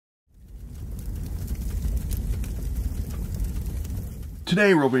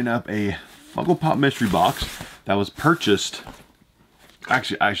Today we're opening up a Funko Pop mystery box that was purchased,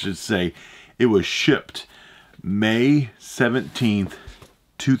 actually I should say it was shipped May 17th,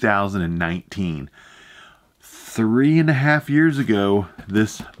 2019. 3.5 years ago,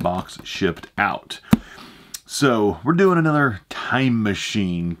 this box shipped out. So we're doing another time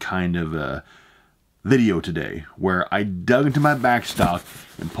machine kind of a video today where I dug into my back stock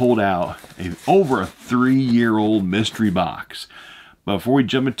and pulled out over a 3-year-old mystery box. But before we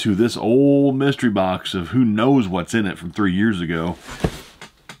jump into this old mystery box of who knows what's in it from 3 years ago,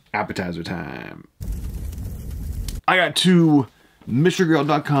 appetizer time. I got two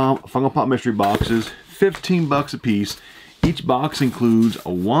MysteryGirl.com Funko Pop mystery boxes, 15 bucks a piece. Each box includes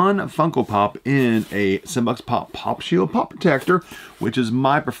one Funko Pop in a $7 Pop Shield Pop Protector, which is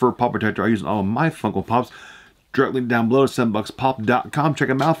my preferred pop protector I use on all of my Funko Pops. Direct link down below, 7buckspop.com. Check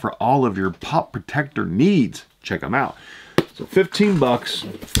them out for all of your pop protector needs. Check them out. So 15 bucks,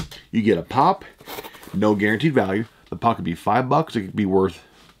 you get a pop, no guaranteed value. The pop could be $5, it could be worth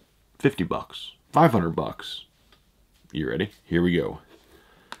 50 bucks, 500 bucks. You ready? Here we go.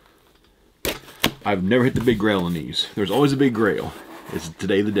 I've never hit the big grail on these. There's always a big grail. It's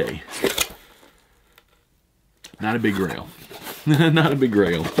today the day. Not a big grail. Not a big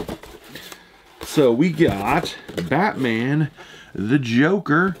grail. So we got Batman, the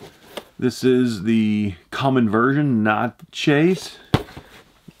Joker. This is the common version, not the chase.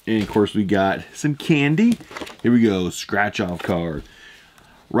 And of course we got some candy. Here we go, scratch off card.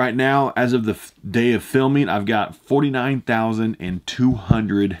 Right now, as of the day of filming, I've got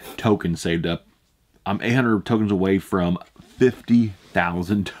 49,200 tokens saved up. I'm 800 tokens away from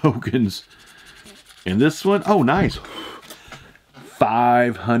 50,000 tokens. And this one, oh nice,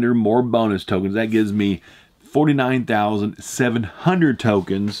 500 more bonus tokens. That gives me 49,700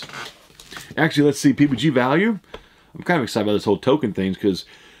 tokens. Actually, let's see, PPG value. I'm kind of excited about this whole token thing because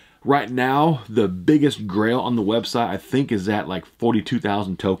right now, the biggest grail on the website, I think, is at like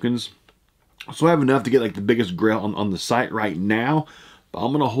 42,000 tokens. So I have enough to get like the biggest grail on the site right now. But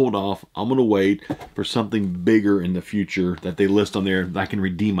I'm going to hold off. I'm going to wait for something bigger in the future that they list on there that I can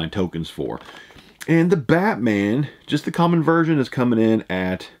redeem my tokens for. And the Batman, just the common version, is coming in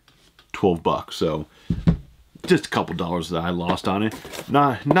at 12 bucks. So just a couple dollars that I lost on it.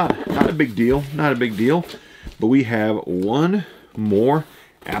 Not a big deal. Not a big deal. But we have one more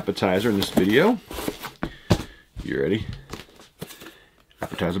appetizer in this video. You ready?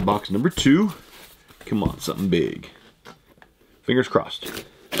 Appetizer box number 2. Come on, something big. Fingers crossed.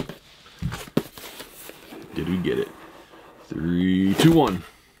 Did we get it? 3, 2, 1.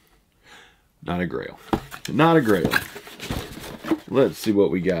 Not a grail. Not a grail. Let's see what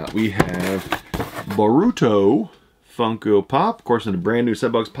we got. We have Boruto Funko Pop. Of course, in a brand new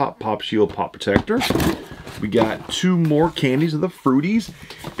 $7 Pop Shield Pop Protector. We got 2 more candies of the Fruities.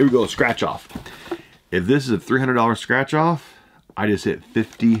 Here we go, scratch off. If this is a $300 scratch off, I just hit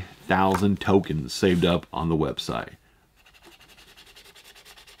 50,000 tokens saved up on the website.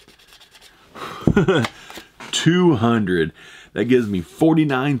 200. That gives me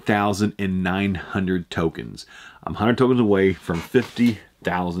 49,900 tokens. I'm 100 tokens away from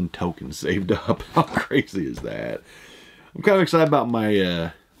 50,000 tokens saved up. How crazy is that? I'm kind of excited about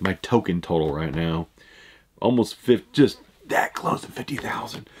my my token total right now. Almost 50, just that close to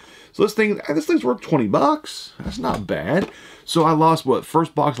 50,000. So this thing's worth 20 bucks. That's not bad. So I lost what?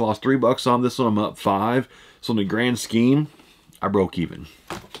 First box I lost 3 bucks on. This one I'm up 5. So in the grand scheme, I broke even.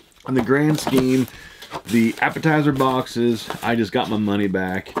 On the grand scheme, the appetizer boxes, I just got my money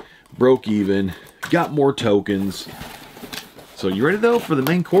back, broke even, got more tokens. So you ready though for the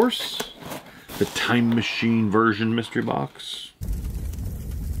main course? The time machine version mystery box.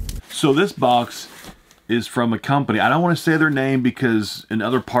 So this box is from a company. I don't want to say their name because in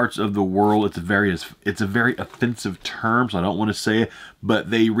other parts of the world it's a very offensive term, so I don't want to say it, but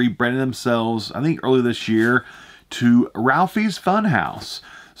they rebranded themselves, I think early this year, to Ralphie's Funhouse.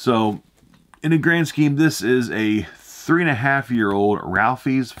 So in a grand scheme, this is a 3.5-year-old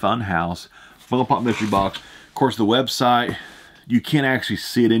Ralphie's Funhouse Funko Pop mystery box. Of course, the website, you can't actually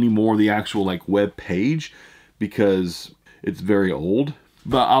see it anymore, the actual like web page, because it's very old.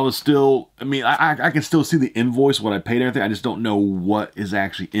 But I was still, I mean, I can still see the invoice, what I paid and everything. I just don't know what is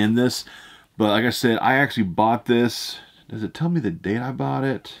actually in this. But like I said, I actually bought this. Does it tell me the date I bought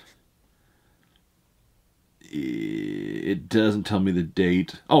it? It doesn't tell me the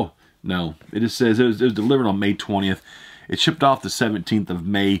date. Oh, no. It just says it was delivered on May 20th. It shipped off the 17th of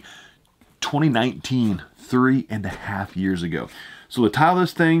May 2019, 3.5 years ago. So the title of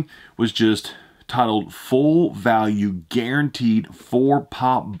this thing was just titled Full Value Guaranteed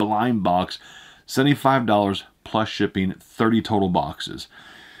 4-Pop Blind Box, $75 plus shipping, 30 total boxes.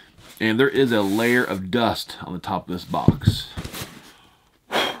 And there is a layer of dust on the top of this box.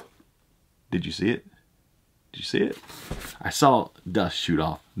 Did you see it? Did you see it? I saw dust shoot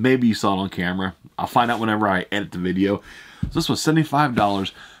off. Maybe you saw it on camera. I'll find out whenever I edit the video. So this was $75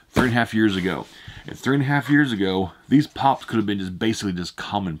 3.5 years ago. And 3.5 years ago, these pops could have been just basically just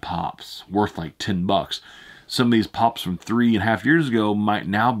common pops worth like 10 bucks. Some of these pops from 3.5 years ago might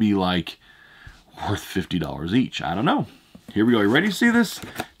now be like worth $50 each. I don't know. Here we go. You ready to see this?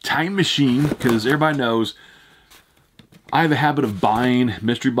 Time machine, because everybody knows I have a habit of buying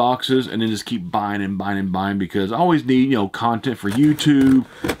mystery boxes and then just keep buying and buying and buying because I always need, you know, content for YouTube,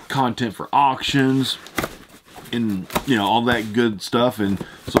 content for auctions, and, you know, all that good stuff. And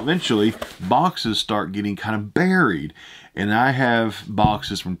so eventually boxes start getting kind of buried. And I have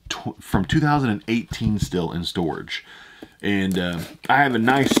boxes from 2018 still in storage. And I have a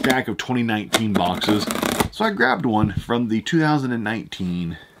nice stack of 2019 boxes. So I grabbed one from the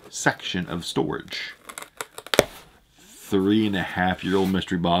 2019 section of storage. 3.5-year-old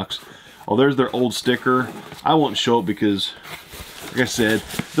mystery box. Oh, there's their old sticker. I won't show it because, like I said,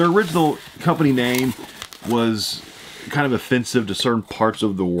 their original company name was kind of offensive to certain parts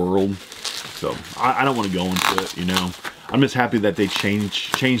of the world. So I don't want to go into it, you know. I'm just happy that they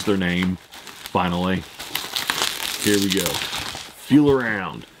changed their name finally. Here we go. Feel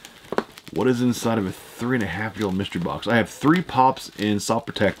around. What is inside of a 3.5-year-old mystery box? I have 3 pops in soft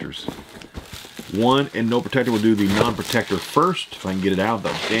protectors. 1 and no protector. We'll do the non-protector first, if I can get it out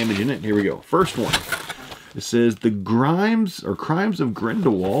without damaging it. Here we go. First one. It says the Crimes of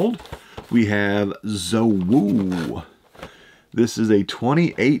Grindelwald. We have Zowoo. This is a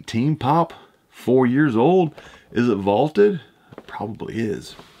 2018 pop, 4 years old. Is it vaulted? It probably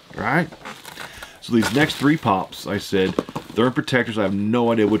is. All right. So these next 3 pops, I said, they're in protectors. I have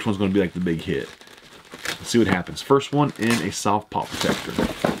no idea which one's going to be like the big hit. Let's see what happens. First one in a soft pop protector.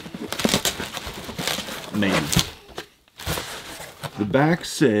 Maybe. The back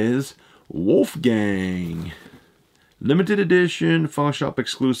says Wolfgang. Limited edition, Funko Shop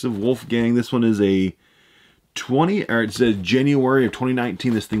exclusive Wolfgang. This one is a it says January of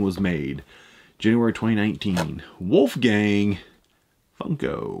 2019 this thing was made. January 2019. Wolfgang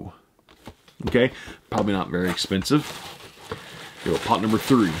Funko. Okay, probably not very expensive. Go, pot number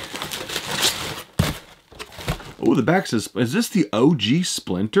 3. Oh, the back says, is this the OG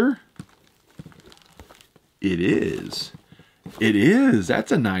Splinter? It is. It is.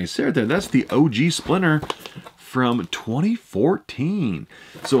 That's a nice hair there. That's the OG Splinter from 2014.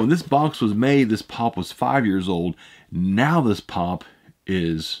 So when this box was made, this pop was 5 years old. Now this pop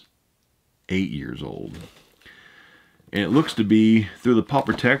is 8 years old. And it looks to be, through the pop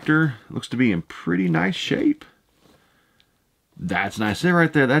protector, it looks to be in pretty nice shape. That's nice there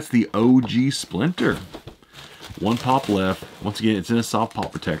right there. That's the OG Splinter. 1 pop left. Once again, it's in a soft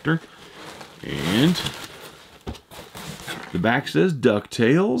pop protector. And the back says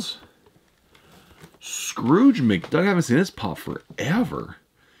DuckTales. Scrooge McDuck. I haven't seen this pop forever.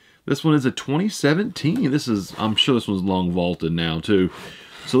 This one is a 2017. This is, I'm sure this one's long vaulted now too.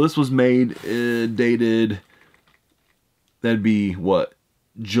 So this was made, dated, that'd be what,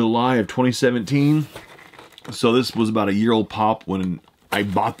 July of 2017. So this was about a year-old pop when I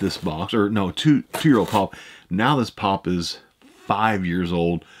bought this box, or no, two-year-old pop. Now this pop is 5 years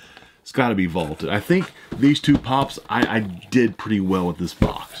old. It's got to be vaulted. I think these 2 pops, I did pretty well with this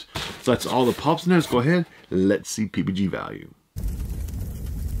box. So that's all the pops in there. Let's go ahead. Let's see PPG value.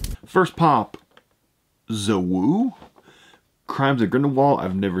 First pop, Zowoo. Crimes of Grindelwald.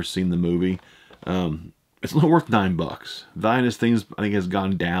 I've never seen the movie. It's only worth $9. Value of this thing, I think, has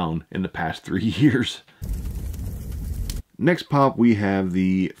gone down in the past 3 years. Next pop, we have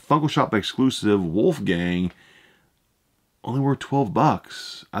the Funko Shop exclusive Wolfgang. Only worth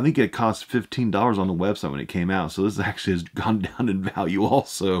 $12. I think it cost $15 on the website when it came out. So this actually has gone down in value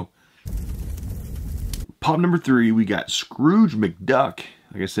also. Pop number 3, we got Scrooge McDuck.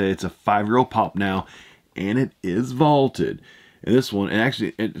 Like I said, it's a 5-year-old pop now, and it is vaulted. And this one, and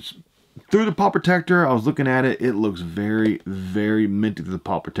actually, it's through the pop protector. I was looking at it. It looks very, very minty through the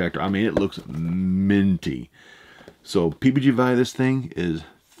pop protector. I mean, it looks minty. So PPG value of this thing is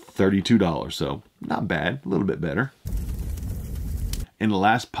 $32. So not bad, a little bit better. And the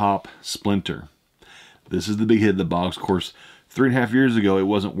last pop, Splinter. This is the big hit of the box. Of course, 3.5 years ago, it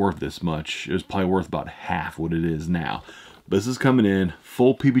wasn't worth this much. It was probably worth about half what it is now. But this is coming in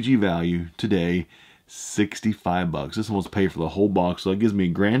full PPG value today, $65. This one was paid for the whole box, so it gives me a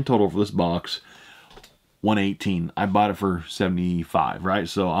grand total for this box, $118. I bought it for $75, right?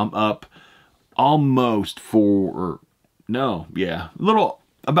 So I'm up almost for, no, yeah, a little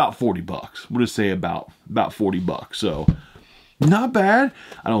about 40 bucks. We'll just say about 40 bucks. So not bad.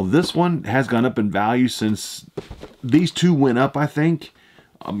 I know this one has gone up in value since these two went up, I think.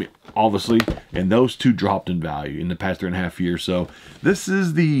 I mean, obviously, and those two dropped in value in the past 3.5 years. So this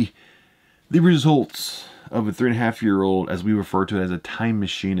is the results of a 3.5-year-old, as we refer to it as a time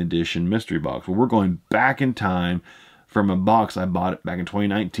machine edition mystery box, where we're going back in time from a box I bought it back in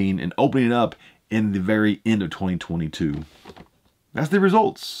 2019 and opening it up in the very end of 2022. That's the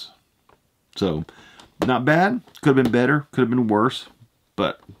results. So not bad. Could have been better. Could have been worse,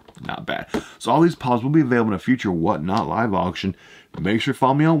 but not bad. So all these pods will be available in a future Whatnot live auction. Make sure to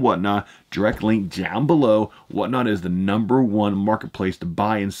follow me on Whatnot. Direct link down below. Whatnot is the #1 marketplace to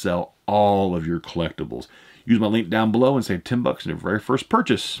buy and sell all of your collectibles. Use my link down below and save 10 bucks in your very first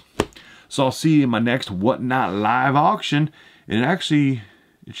purchase. So I'll see you in my next Whatnot live auction. And actually,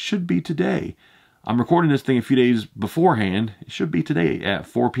 it should be today. I'm recording this thing a few days beforehand. It should be today at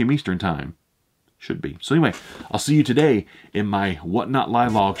 4 p.m. Eastern time. Should be. So anyway, I'll see you today in my Whatnot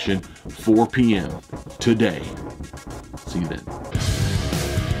live auction, 4 p.m. today. See you then.